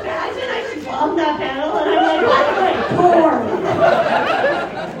I should bomb that panel, and I'm like, by the way, porn.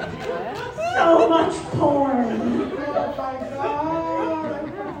 So much porn. Oh my God. I'm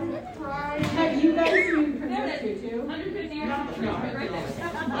fucking crying. Have you guys seen Princess Tutu? 150 years right there.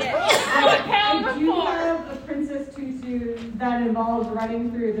 I do have a Princess Tutu that involves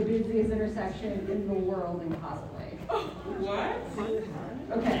running through the busiest intersection in the world in cosplay. What?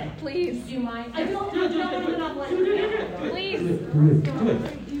 Okay. Please. Do you mind? I don't know. Please.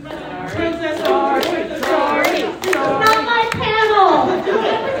 Princess Sorry. Not my panel.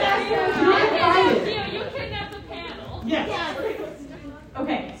 You kidnapped the panel. Yes.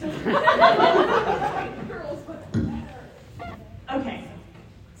 Okay. Okay.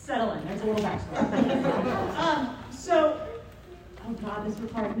 Settle in. There's a little backstory. Oh God, does this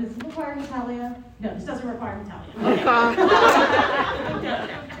require Natalia? No, this doesn't require Natalia.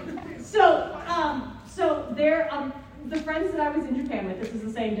 Okay. So there, the friends that I was in Japan with, this is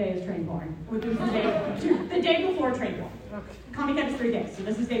the same day as Train Born, which was the day before Train Born. Comiket is 3 days, so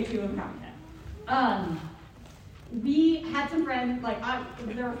this is day 2 of Comiket. We had some friends,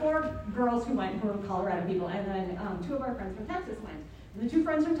 there were 4 girls who went, who were Colorado people, and then 2 of our friends from Texas went. And the 2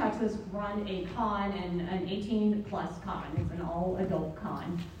 friends from Texas run a con, and an 18-plus con. It's an all-adult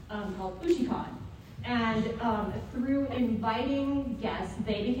con called UshiCon. And through inviting guests,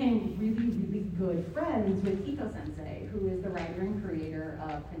 they became really, really good friends with Ito Sensei, who is the writer and creator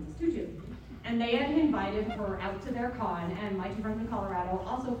of Princess Tutu. And they had invited her out to their con, and my 2 friends in Colorado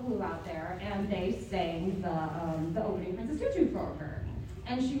also flew out there, and they sang the opening Princess Tutu for her.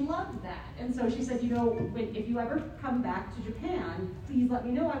 And she loved that. And so she said, if you ever come back to Japan, please let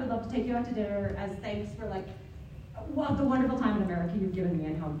me know. I would love to take you out to dinner as thanks for the wonderful time in America you've given me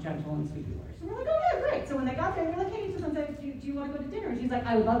and how gentle and sweet you were. So we're like, oh yeah, great. So when they got there, we're like, hey, Ito Sensei, do you want to go to dinner? And she's like,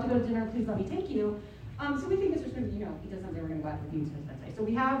 I would love to go to dinner. Please let me take you. So we think it's just going to be, Ito Sensei, we're going to go out with you, Ito Sensei. So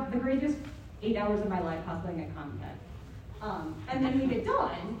we have the greatest 8 hours of my life cosplaying at Comiket. And then we get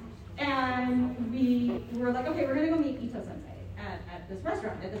done, and we were like, okay, we're going to go meet Ito Sensei at this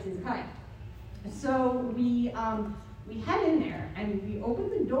restaurant, at this izakaya. So we head in there, and we open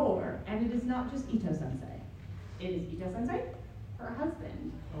the door, and it is not just Ito Sensei. It is Ito Sensei, her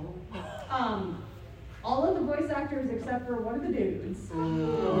husband. All of the voice actors except for one of the dudes. 3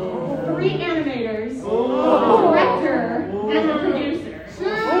 animators, the director, and the producer.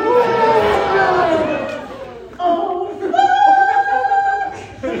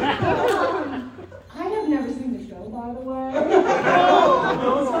 I have never seen the show, by the way.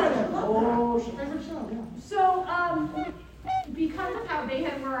 So, because of how they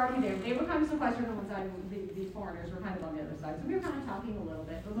were already there, they were kind of sequestered on one side, and these foreigners were kind of on the other side. So we were kind of talking a little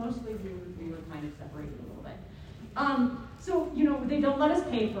bit, but mostly we were kind of separated a little bit. So, they don't let us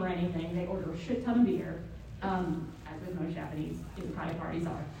pay for anything. They order a shit ton of beer, as with most Japanese private parties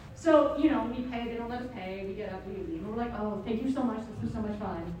are. So, we pay, they don't let us pay, we get up, we leave, and we're like, oh, thank you so much, this was so much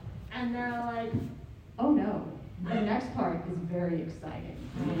fun. And they're like, oh no, the next part is very exciting.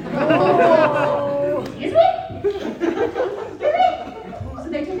 Excuse me? So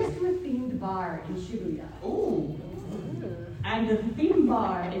they took us to a themed bar in Shibuya. Ooh. And the theme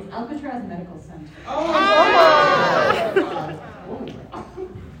bar is Alcatraz Medical Center. Oh my God.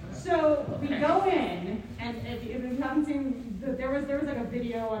 So we go in, and if you haven't seen, there was like a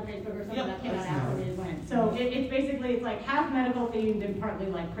video on Facebook or something that came out after we went. So it's basically, it's like half medical themed and partly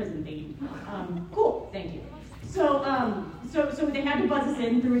like prison themed. Cool, thank you. So they had to buzz us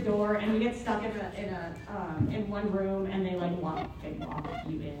in through a door, and we get stuck in one room, and they lock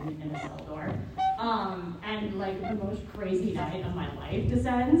you in a cell door. And like the most crazy night of my life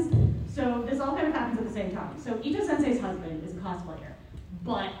descends. So this all kind of happens at the same time. So Ito Sensei's husband is a cosplayer,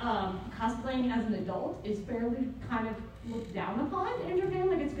 but cosplaying as an adult is fairly kind of looked down upon in Japan.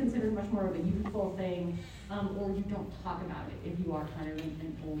 Like it's considered much more of a youthful thing, or you don't talk about it if you are kind of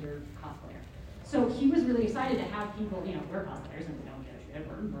an older cosplayer. So he was really excited to have people, we're cosplayers and we don't give a shit,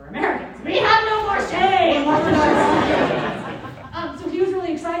 we're Americans. We have no more shame! So he was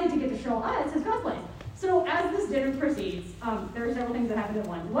really excited to get to show us his cosplays. So as this dinner proceeds, there are several things that happen at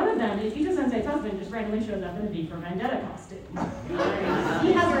once. One of them is Ito Sensei's husband just randomly shows up in a V for Vendetta costume.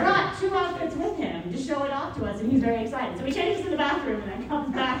 He has brought 2 outfits with him to show it off to us, and he's very excited. So he changes in the bathroom and then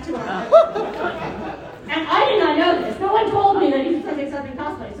comes back to our And I did not know this. No one told me that Ito Sensei's husband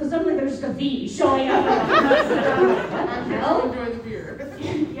cosplay. So suddenly there's just a V showing up. I'm enjoying the beer.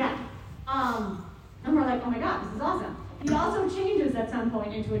 Yeah. And we're like, oh my God, this is awesome. He also changes at some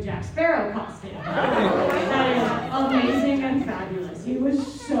point into a Jack Sparrow costume. That is amazing and fabulous. He was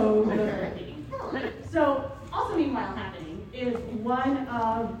so good. So, also meanwhile happening is one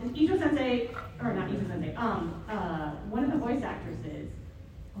of Ito Sensei, or not Ito Sensei, one of the voice actresses.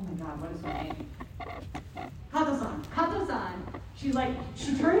 Oh my God, what is her name? Kato-san. Kato-san. She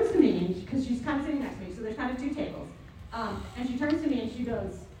turns to me, because she's kind of sitting next to me, so there's kind of 2 tables. And she turns to me and she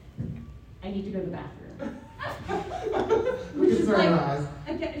goes, I need to go to the bathroom. Which is like,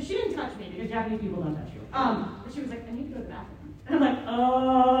 again, she didn't touch me because Japanese people don't touch you. But she was like, I need to go to the bathroom. And I'm like,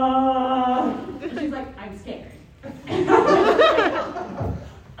 and she's like, I'm scared.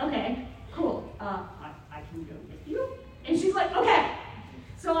 Okay, cool. I can go with you. And she's like, okay.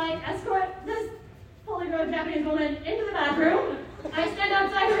 So I escort this fully grown Japanese woman into the bathroom. I stand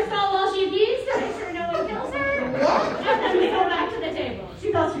outside her stall while she pees to make sure no one kills her. And then we go back to the table.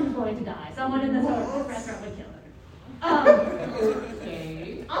 She thought she was going to die. Someone in this restaurant would kill her.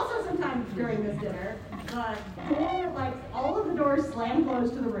 Okay. Also, sometimes during this dinner, all of the doors slam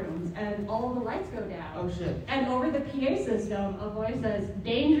closed to the rooms, and all of the lights go down. Oh shit! And over the PA system, a voice says,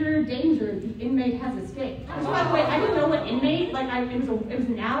 "Danger, danger! The inmate has escaped." Which, by the way, I didn't know what inmate. It was a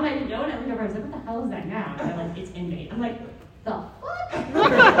noun. I didn't know it. I looked over. I was like, "What the hell is that noun?" And they're like, "It's inmate." I'm like, "The fuck?"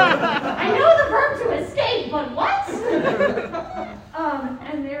 I know the verb to escape, but what?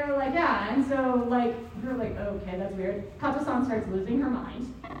 And they were like, "Yeah." And so we're like, "Okay, that's weird." Kato-san starts losing her mind.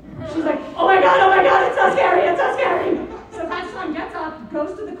 She's like, oh my god, it's so scary, it's so scary. So Kato-san gets up,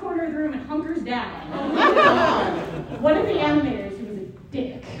 goes to the corner of the room, and hunkers down. Oh my god. One of the animators, who was a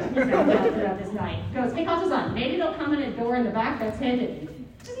dick, throughout this night, goes, hey Kato-san, maybe they'll come in a door in the back that's hidden.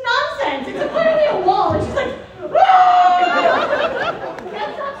 It's just nonsense, it's clearly a wall. And she's like,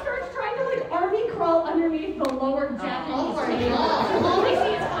 gets up, starts trying to army crawl underneath the lower Japanese table. All we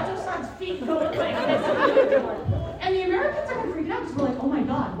see is Kato-san's feet going like this. And the Americans are freaking out because we're like, oh my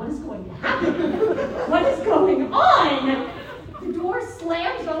god, what is going to happen? What is going on? The door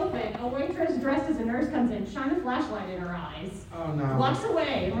slams open. A waitress dressed as a nurse comes in, shines a flashlight in her eyes, oh, no. walks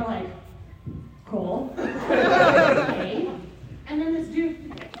away, and we're like, cool. Okay. And then this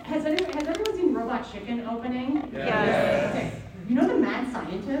dude, has anyone seen Robot Chicken opening? Yes. Okay. You know the mad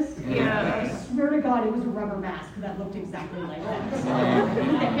scientist? Yeah. I swear to God, it was a rubber mask that looked exactly like that.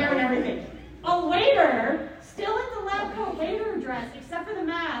 The hair and everything. A waiter, still in the lab coat waiter dress, except for the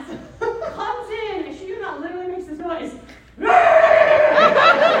mask, comes in, and she do not literally makes this noise. Waved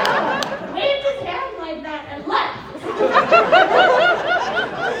his hand like that and left.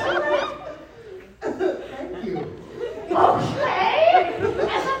 Thank you. Okay. And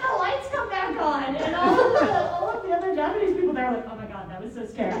then the lights come back on, and all of the other Japanese people there are like, oh my god, that was so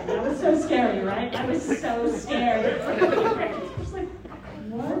scary. That was so scary, right? I was so scared. It's just like,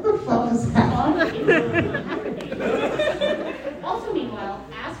 what the fuck is happening? Also, meanwhile,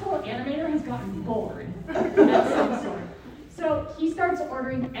 asshole animator has gotten bored of some sort. So he starts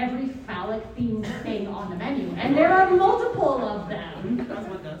ordering every phallic-themed thing on the menu, and there are multiple of them. That's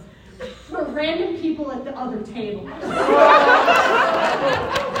what it does. For random people at the other table. So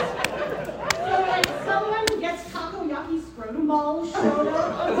like someone gets takoyaki scrotum balls showed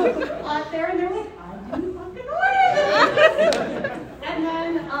up out there and they're like, I didn't fucking order this. And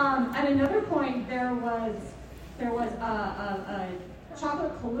then at another point there was a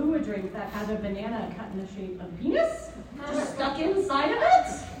chocolate Kahlua drink that had a banana cut in the shape of a penis just stuck inside of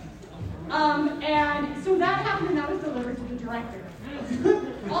it. And so that happened and that was delivered to the director.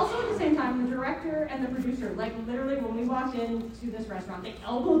 Also at the same time, the director and the producer, like literally when we walked into this restaurant, they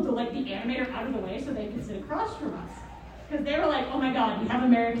elbowed the animator out of the way so they could sit across from us. Because they were like, oh my god, we have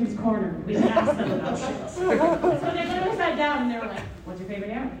Americans cornered. We can ask them about shit. So they literally sat down and they were like, what's your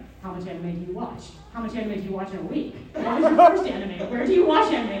favorite anime? How much anime do you watch? How much anime do you watch in a week? What was your first anime? Where do you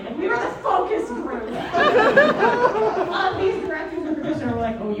watch anime? Like, we were the focus group. These directors and producers were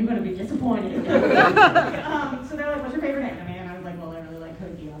like, oh, you're going to be disappointed. So they're like, what's your favorite anime? And I was like, well, I really like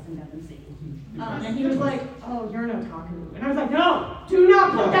Code Geass and Death and Sea. And he was like, oh, you're an otaku. And I was like, no, do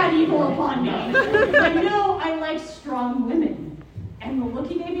not put that evil upon me. Like, no, I like strong women. And the look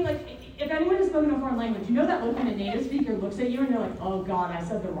he gave me, like, if anyone has spoken a foreign language, you know that look when a native speaker looks at you and you're like, oh god, I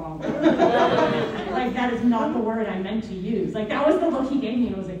said the wrong word. Like, that is not the word I meant to use. Like, that was the look he gave me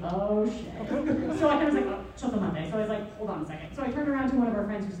and I was like, oh shit. So I kind of was like, oh, shut the Monday. So I was like, hold on a second. So I turned around to one of our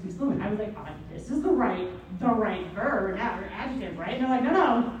friends who speaks fluent. I was like, oh, this is the right verb or adjective, right? And they're like,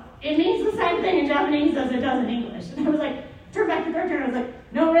 no, it means the same thing in Japanese as it does in English. And I was like, turned back to their turn, I was like,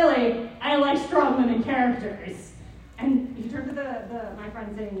 no, really, I like strong women characters. And he turned to my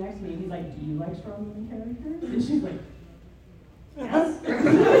friend sitting next to me, and he's like, do you like strong women characters? And she's like, yes.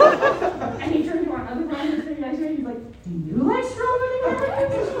 And he turned to our other friend who's sitting next to me, and he's like, do you like strong women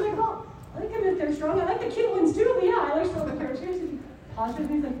characters? And she's like, well, I like them if they're strong. I like the cute ones too, but yeah, I like strong women characters. And he paused and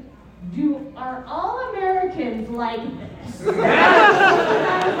he's like, are all Americans like this? And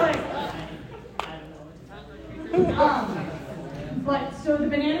I was like, I don't know. But so the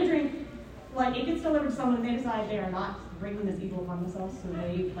banana drink, like, it gets delivered to someone and they decide they are not bringing this evil upon themselves, so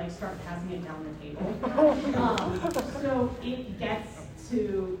they like start passing it down the table. So it gets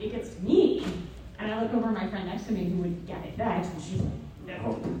to me, and I look over at my friend next to me who would get it next, and she's like,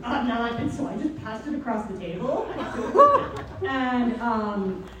 no, not. And so I just passed it across the table, and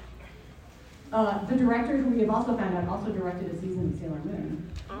the director, who we have also found out, also directed a season of Sailor Moon.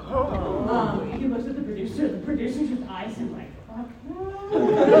 He looks at the producer just eyes him like, fuck no.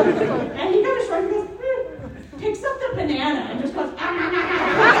 And he kind of shrugs and goes, picks up the banana and just goes, my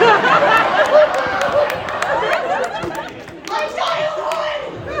childhood!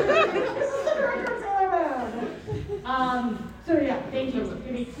 This is the director of Sailor Moon. So yeah, thank you.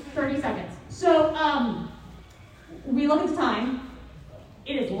 Give me 30 seconds. So, we look at the time.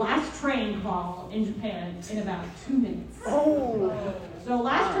 It is last train call in Japan in about 2 minutes. So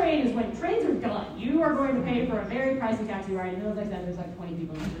last train is when trains are done. You are going to pay for a very pricey taxi ride, and as I said, there's like 20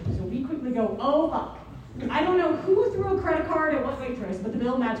 people in it. So we quickly go, oh fuck. I don't know who threw a credit card at what waitress, but the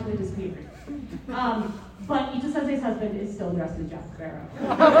bill magically disappeared. But Ito Sensei's husband is still dressed as Jack Sparrow.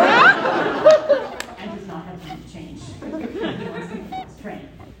 And does not have time to change. He wants to take the last train.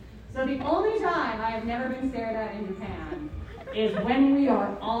 So the only time I have never been stared at in Japan is when we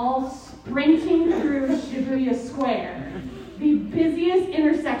are all sprinting through Shibuya Square, the busiest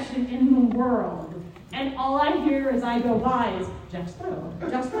intersection in the world, and all I hear as I go by is, Jack Sparrow,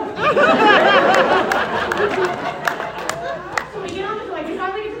 Jack Sparrow. So we get on the, like, we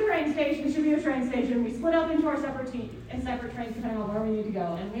finally get to the train station, Shibuya train station, we split up into our separate trains depending on where we need to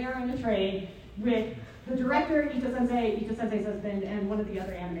go, and we are on the train with the director, Ito Sensei's husband, and one of the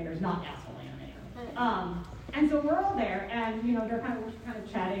other animators, not asshole animator. And so we're all there, and you know we're kind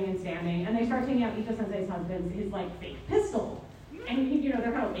of chatting and standing, and they start taking out Ito Sensei's husband's his like fake pistol, and you know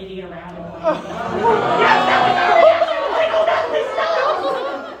they're kind of waving it around and like, yes, that was our reaction. Like, oh, that was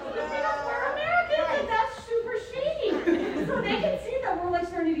because we're Americans, and that's super shady. So they can see that we're like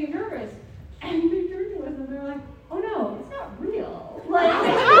starting to get nervous, and they turn to us and they're like, oh no, it's not real. Like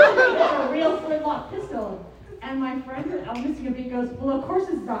it's a real flintlock pistol. And my friend, I'm missing a beat, goes, well, of course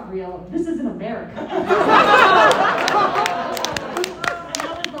it's not real. This isn't America. And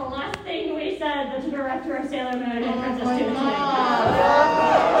that was the last thing we said that the director of Sailor Moon and Princess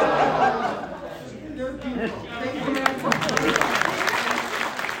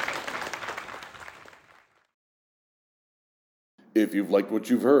If you've liked what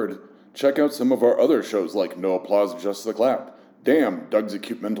you've heard, check out some of our other shows like No Applause, Just the Clap, Damn, Doug's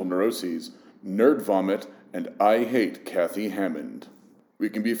Acute Mental Neuroses, Nerd Vomit, and I Hate Kathy Hammond. We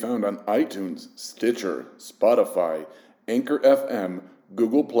can be found on iTunes, Stitcher, Spotify, Anchor FM,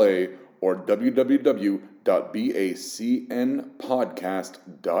 Google Play, or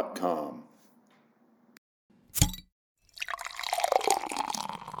www.bacnpodcast.com.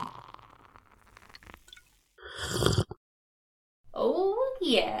 Oh,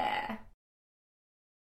 yeah.